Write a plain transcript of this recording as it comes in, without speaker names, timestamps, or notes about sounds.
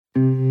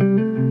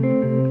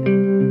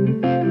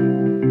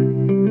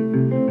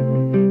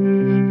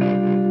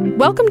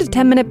Welcome to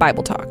 10-Minute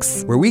Bible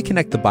Talks, where we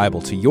connect the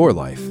Bible to your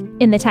life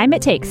in the time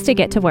it takes to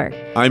get to work.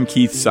 I'm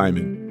Keith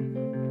Simon.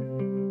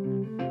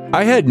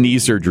 I had knee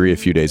surgery a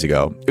few days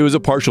ago. It was a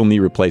partial knee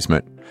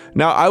replacement.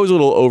 Now, I was a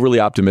little overly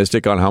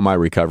optimistic on how my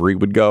recovery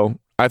would go.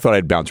 I thought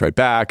I'd bounce right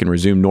back and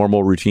resume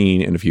normal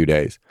routine in a few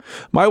days.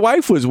 My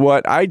wife was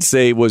what I'd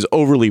say was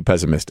overly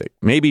pessimistic.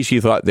 Maybe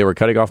she thought they were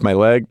cutting off my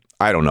leg.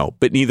 I don't know,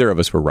 but neither of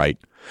us were right.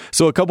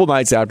 So a couple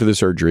nights after the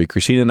surgery,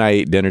 Christina and I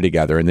ate dinner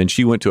together, and then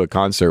she went to a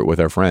concert with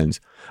our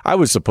friends. I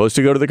was supposed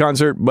to go to the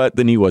concert, but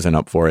the knee wasn't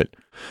up for it.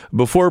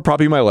 Before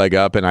propping my leg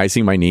up and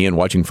icing my knee and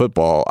watching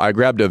football, I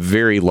grabbed a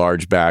very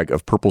large bag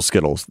of purple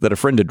Skittles that a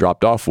friend had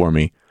dropped off for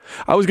me.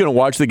 I was going to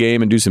watch the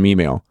game and do some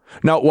email.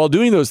 Now, while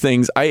doing those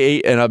things, I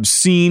ate an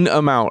obscene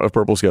amount of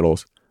purple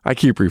Skittles. I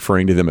keep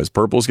referring to them as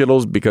purple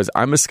Skittles because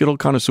I'm a Skittle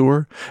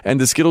connoisseur, and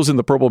the Skittles in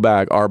the purple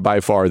bag are by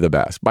far the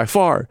best. By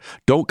far.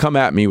 Don't come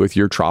at me with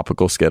your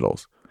tropical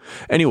Skittles.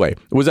 Anyway,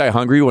 was I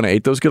hungry when I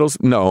ate those Skittles?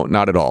 No,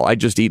 not at all. I'd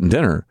just eaten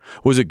dinner.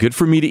 Was it good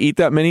for me to eat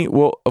that many?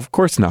 Well, of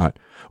course not.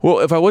 Well,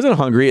 if I wasn't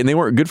hungry and they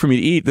weren't good for me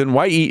to eat, then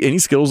why eat any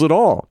Skittles at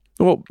all?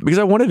 Well, because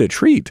I wanted a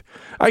treat.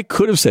 I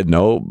could have said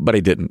no, but I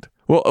didn't.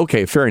 Well,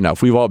 okay, fair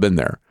enough. We've all been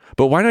there.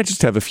 But why not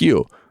just have a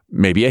few?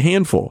 Maybe a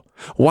handful.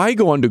 Why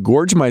go on to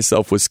gorge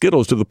myself with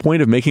Skittles to the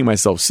point of making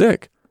myself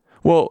sick?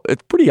 Well,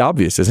 it's pretty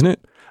obvious, isn't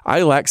it?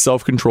 I lack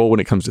self-control when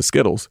it comes to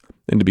Skittles.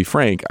 And to be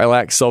frank, I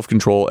lack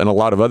self-control in a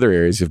lot of other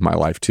areas of my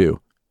life too.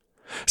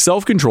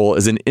 Self-control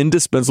is an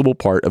indispensable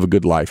part of a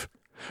good life.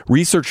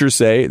 Researchers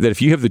say that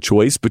if you have the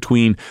choice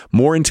between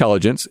more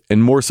intelligence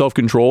and more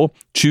self-control,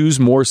 choose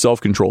more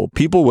self-control.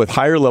 People with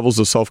higher levels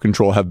of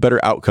self-control have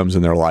better outcomes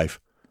in their life.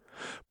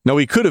 Now,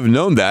 we could have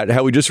known that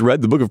had we just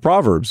read the book of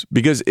Proverbs,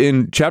 because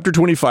in chapter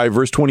 25,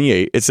 verse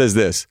 28, it says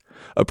this: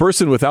 a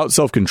person without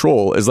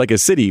self-control is like a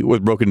city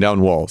with broken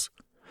down walls.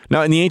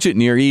 Now, in the ancient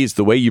Near East,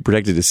 the way you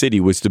protected a city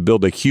was to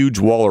build a huge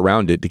wall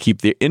around it to keep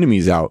the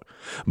enemies out.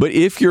 But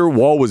if your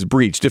wall was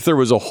breached, if there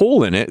was a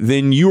hole in it,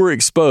 then you were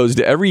exposed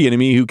to every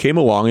enemy who came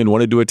along and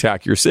wanted to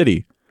attack your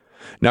city.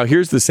 Now,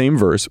 here's the same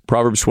verse,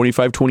 Proverbs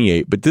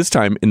 25:28, but this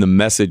time in the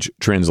Message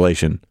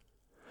translation.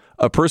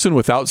 A person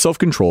without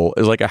self-control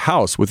is like a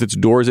house with its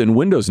doors and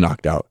windows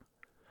knocked out.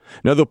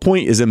 Now, the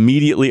point is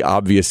immediately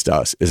obvious to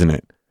us, isn't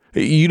it?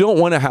 You don't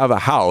want to have a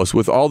house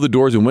with all the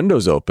doors and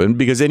windows open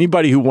because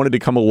anybody who wanted to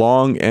come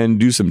along and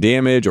do some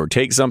damage or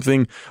take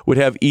something would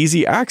have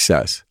easy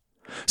access.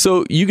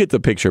 So you get the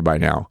picture by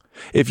now.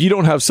 If you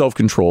don't have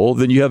self-control,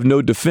 then you have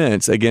no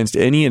defense against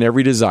any and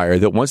every desire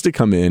that wants to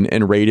come in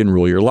and raid and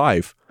rule your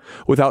life.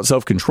 Without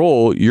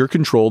self-control, you're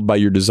controlled by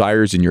your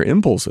desires and your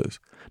impulses.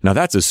 Now,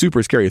 that's a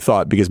super scary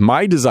thought because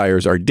my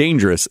desires are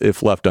dangerous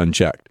if left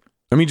unchecked.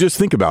 I mean, just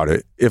think about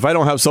it. If I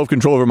don't have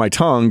self-control over my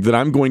tongue, then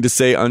I'm going to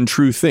say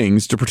untrue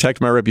things to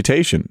protect my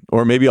reputation.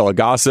 Or maybe I'll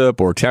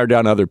gossip or tear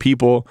down other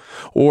people,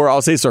 or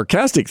I'll say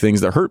sarcastic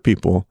things that hurt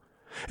people.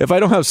 If I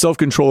don't have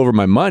self-control over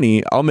my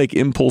money, I'll make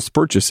impulse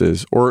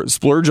purchases or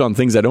splurge on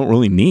things I don't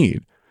really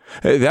need.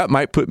 That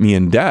might put me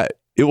in debt.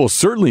 It will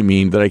certainly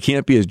mean that I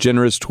can't be as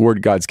generous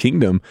toward God's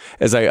kingdom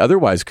as I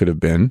otherwise could have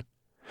been.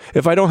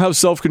 If I don't have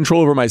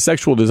self-control over my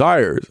sexual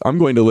desires, I'm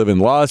going to live in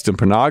lust and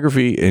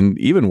pornography and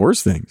even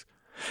worse things.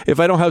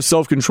 If I don't have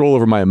self-control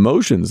over my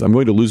emotions, I'm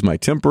going to lose my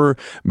temper,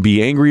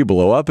 be angry,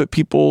 blow up at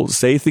people,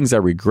 say things I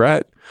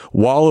regret,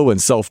 wallow in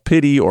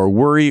self-pity or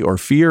worry or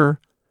fear.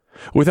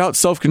 Without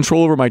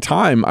self-control over my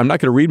time, I'm not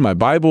going to read my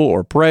Bible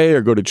or pray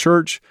or go to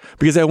church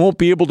because I won't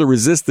be able to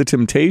resist the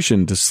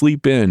temptation to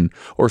sleep in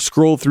or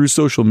scroll through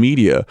social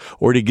media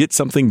or to get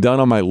something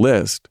done on my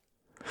list.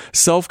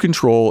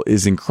 Self-control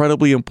is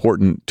incredibly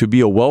important to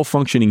be a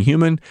well-functioning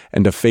human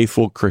and a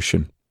faithful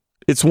Christian.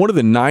 It's one of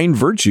the 9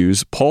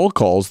 virtues Paul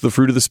calls the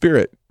fruit of the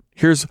Spirit.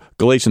 Here's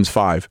Galatians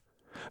 5.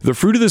 The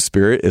fruit of the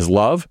Spirit is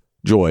love,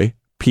 joy,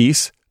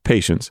 peace,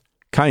 patience,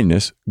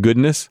 kindness,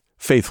 goodness,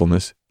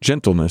 faithfulness,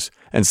 gentleness,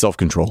 and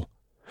self-control.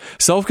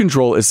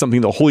 Self-control is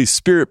something the Holy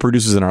Spirit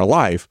produces in our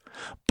life,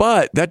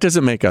 but that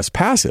doesn't make us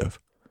passive.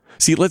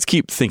 See, let's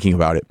keep thinking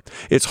about it.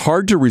 It's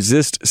hard to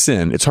resist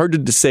sin. It's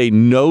hard to say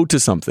no to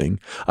something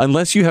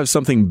unless you have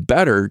something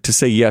better to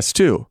say yes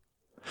to.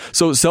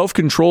 So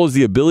self-control is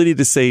the ability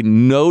to say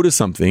no to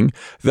something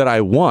that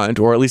I want,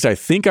 or at least I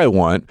think I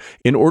want,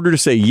 in order to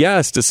say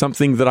yes to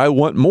something that I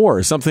want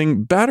more,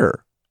 something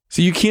better.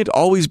 So you can't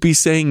always be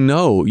saying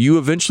no. You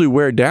eventually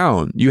wear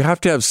down. You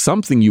have to have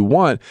something you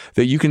want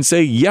that you can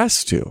say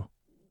yes to.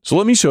 So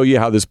let me show you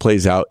how this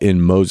plays out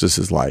in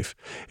Moses' life.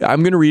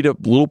 I'm going to read a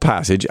little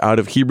passage out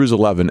of Hebrews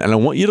 11, and I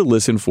want you to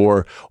listen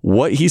for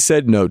what he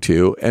said no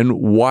to and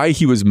why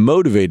he was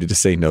motivated to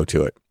say no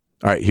to it.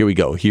 All right, here we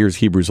go. Here's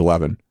Hebrews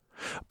 11.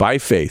 By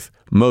faith,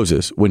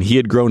 Moses, when he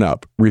had grown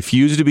up,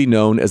 refused to be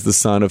known as the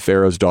son of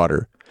Pharaoh's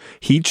daughter.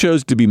 He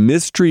chose to be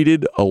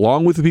mistreated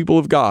along with the people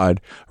of God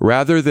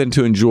rather than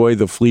to enjoy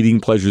the fleeting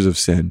pleasures of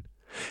sin.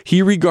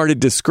 He regarded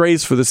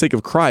disgrace for the sake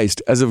of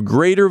Christ as of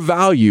greater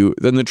value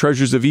than the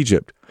treasures of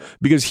Egypt,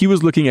 because he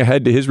was looking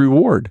ahead to his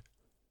reward.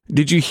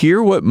 Did you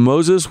hear what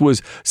Moses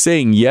was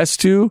saying yes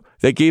to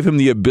that gave him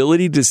the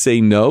ability to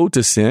say no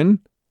to sin?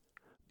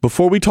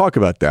 Before we talk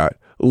about that,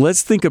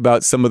 let's think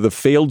about some of the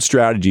failed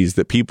strategies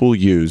that people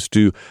use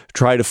to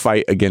try to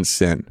fight against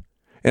sin.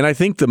 And I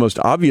think the most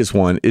obvious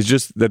one is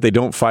just that they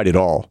don't fight at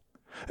all.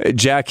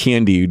 Jack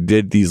Handey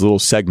did these little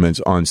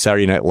segments on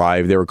Saturday Night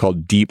Live. They were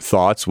called Deep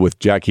Thoughts with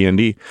Jack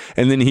Handey.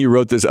 And then he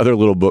wrote this other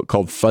little book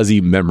called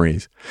Fuzzy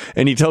Memories.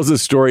 And he tells a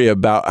story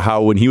about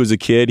how when he was a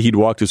kid, he'd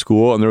walk to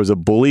school and there was a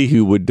bully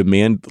who would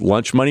demand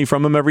lunch money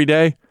from him every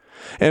day.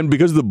 And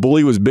because the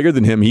bully was bigger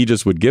than him, he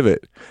just would give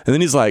it. And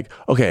then he's like,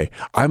 okay,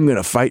 I'm going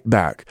to fight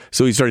back.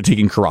 So he started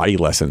taking karate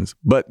lessons.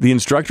 But the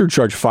instructor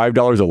charged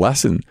 $5 a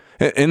lesson.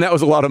 And that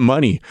was a lot of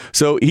money.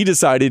 So he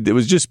decided it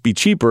would just be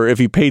cheaper if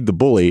he paid the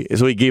bully.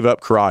 So he gave up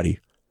karate.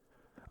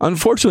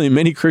 Unfortunately,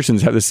 many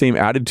Christians have the same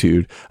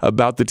attitude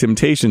about the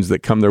temptations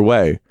that come their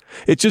way.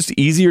 It's just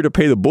easier to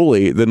pay the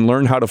bully than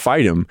learn how to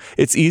fight him.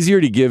 It's easier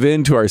to give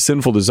in to our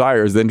sinful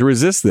desires than to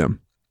resist them.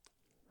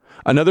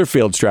 Another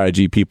failed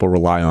strategy people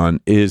rely on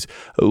is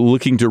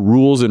looking to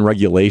rules and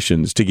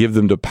regulations to give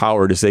them the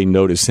power to say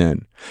no to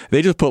sin.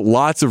 They just put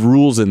lots of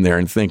rules in there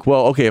and think,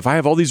 well, okay, if I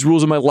have all these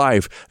rules in my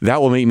life,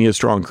 that will make me a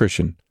strong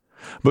Christian.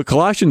 But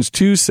Colossians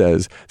 2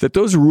 says that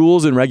those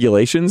rules and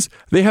regulations,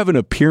 they have an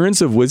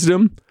appearance of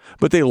wisdom,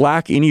 but they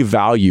lack any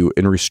value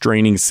in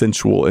restraining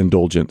sensual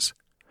indulgence.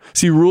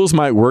 See, rules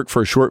might work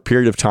for a short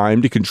period of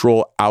time to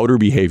control outer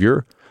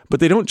behavior, but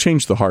they don't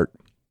change the heart.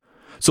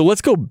 So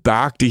let's go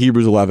back to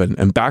Hebrews 11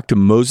 and back to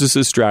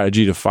Moses'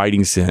 strategy to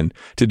fighting sin,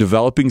 to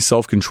developing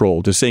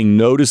self-control, to saying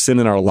no to sin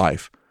in our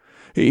life.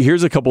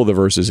 Here's a couple of the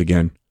verses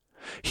again.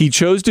 He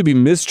chose to be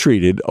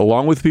mistreated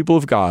along with people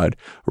of God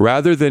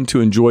rather than to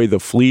enjoy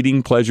the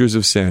fleeting pleasures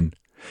of sin.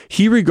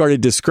 He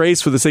regarded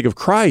disgrace for the sake of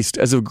Christ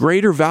as of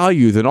greater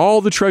value than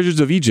all the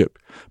treasures of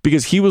Egypt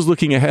because he was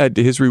looking ahead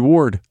to his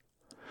reward.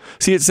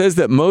 See, it says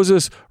that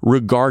Moses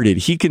regarded,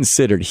 he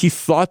considered, he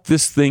thought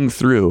this thing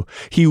through.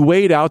 He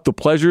weighed out the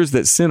pleasures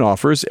that sin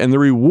offers and the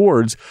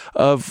rewards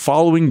of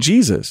following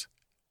Jesus.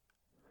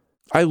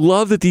 I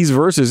love that these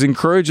verses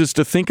encourage us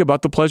to think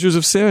about the pleasures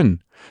of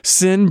sin.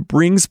 Sin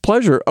brings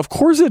pleasure. Of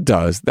course it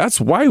does.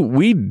 That's why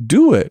we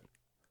do it.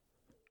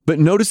 But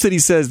notice that he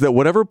says that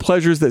whatever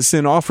pleasures that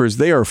sin offers,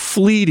 they are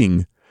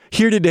fleeting,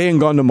 here today and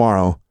gone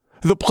tomorrow.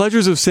 The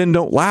pleasures of sin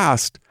don't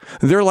last.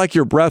 They're like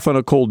your breath on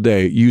a cold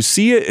day. You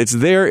see it, it's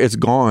there, it's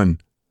gone.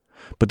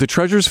 But the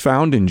treasures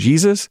found in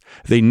Jesus,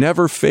 they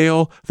never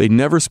fail, they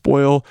never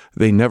spoil,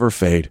 they never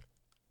fade.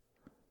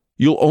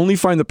 You'll only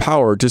find the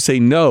power to say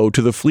no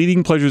to the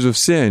fleeting pleasures of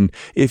sin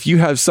if you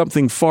have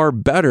something far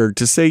better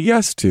to say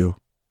yes to.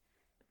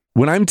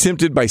 When I'm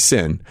tempted by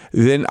sin,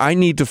 then I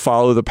need to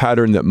follow the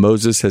pattern that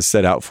Moses has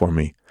set out for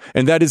me,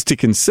 and that is to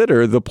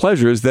consider the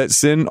pleasures that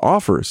sin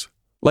offers.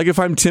 Like if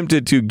I'm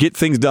tempted to get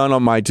things done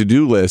on my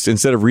to-do list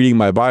instead of reading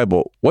my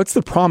Bible, what's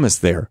the promise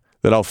there?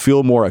 That I'll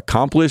feel more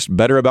accomplished,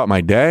 better about my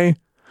day?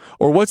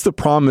 Or what's the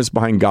promise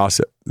behind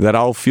gossip? That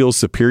I'll feel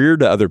superior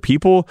to other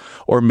people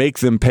or make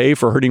them pay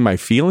for hurting my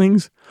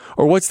feelings?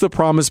 Or what's the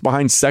promise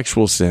behind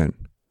sexual sin?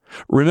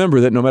 Remember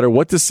that no matter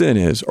what the sin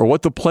is or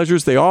what the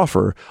pleasures they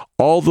offer,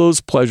 all those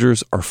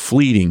pleasures are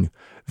fleeting.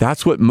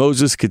 That's what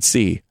Moses could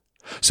see.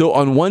 So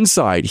on one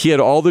side, he had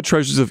all the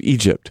treasures of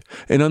Egypt.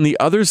 And on the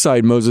other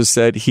side, Moses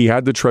said he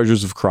had the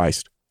treasures of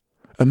Christ.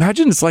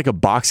 Imagine it's like a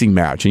boxing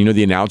match. And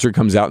the announcer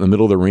comes out in the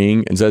middle of the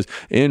ring and says,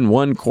 in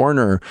one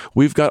corner,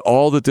 we've got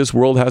all that this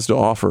world has to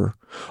offer.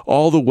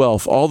 All the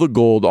wealth, all the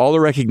gold, all the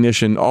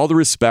recognition, all the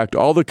respect,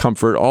 all the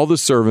comfort, all the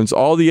servants,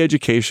 all the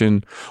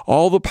education,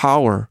 all the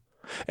power.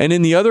 And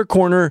in the other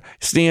corner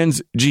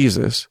stands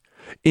Jesus.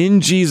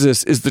 In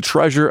Jesus is the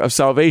treasure of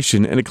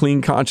salvation and a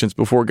clean conscience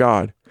before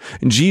God.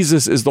 And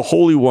Jesus is the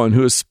Holy One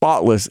who is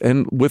spotless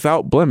and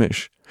without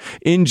blemish.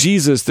 In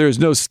Jesus, there is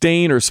no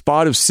stain or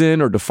spot of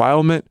sin or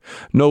defilement,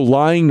 no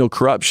lying, no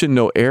corruption,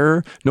 no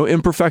error, no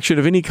imperfection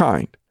of any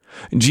kind.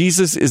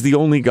 Jesus is the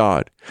only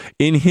God.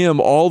 In him,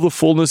 all the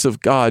fullness of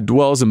God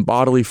dwells in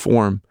bodily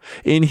form.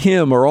 In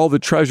him are all the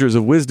treasures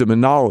of wisdom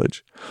and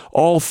knowledge.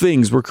 All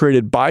things were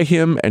created by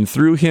him and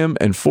through him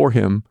and for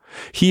him.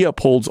 He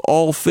upholds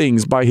all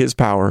things by his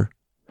power.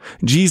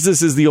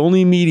 Jesus is the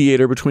only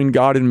mediator between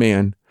God and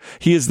man.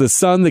 He is the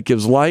sun that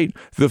gives light,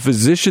 the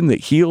physician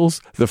that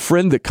heals, the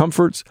friend that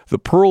comforts, the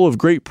pearl of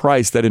great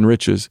price that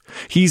enriches.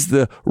 He's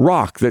the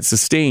rock that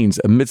sustains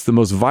amidst the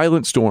most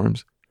violent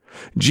storms.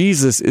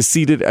 Jesus is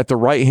seated at the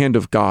right hand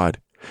of God.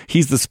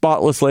 He's the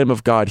spotless Lamb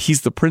of God.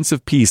 He's the Prince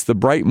of Peace, the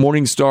bright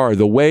morning star,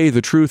 the way,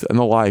 the truth, and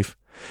the life.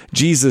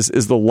 Jesus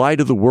is the light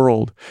of the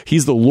world.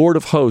 He's the Lord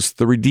of hosts,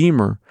 the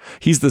Redeemer.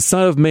 He's the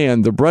Son of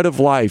Man, the bread of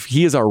life.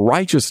 He is our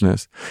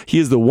righteousness. He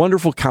is the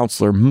wonderful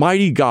counselor,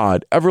 mighty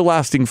God,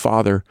 everlasting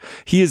Father.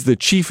 He is the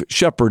chief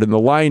shepherd and the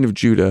Lion of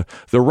Judah,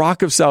 the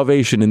rock of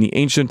salvation and the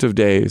Ancient of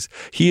Days.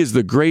 He is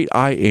the great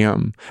I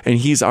Am, and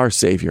he's our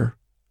Savior.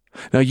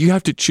 Now you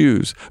have to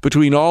choose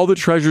between all the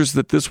treasures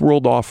that this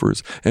world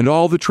offers and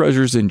all the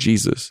treasures in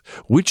Jesus.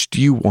 Which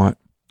do you want?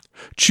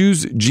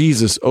 Choose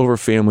Jesus over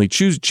family.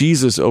 Choose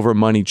Jesus over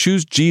money.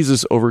 Choose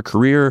Jesus over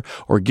career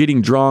or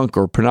getting drunk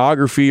or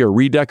pornography or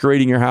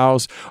redecorating your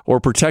house or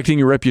protecting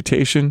your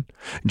reputation.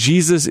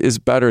 Jesus is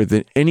better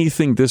than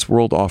anything this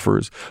world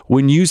offers.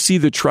 When you see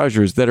the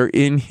treasures that are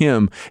in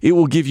him, it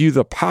will give you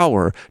the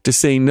power to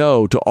say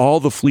no to all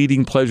the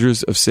fleeting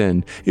pleasures of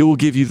sin. It will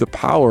give you the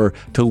power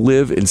to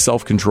live in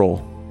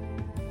self-control.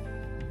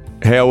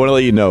 Hey, I want to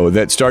let you know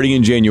that starting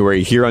in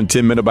January here on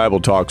 10 Minute Bible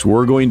Talks,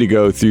 we're going to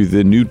go through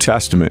the New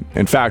Testament.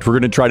 In fact, we're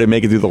going to try to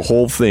make it through the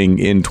whole thing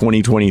in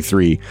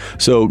 2023.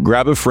 So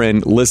grab a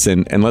friend,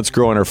 listen, and let's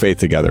grow in our faith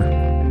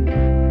together.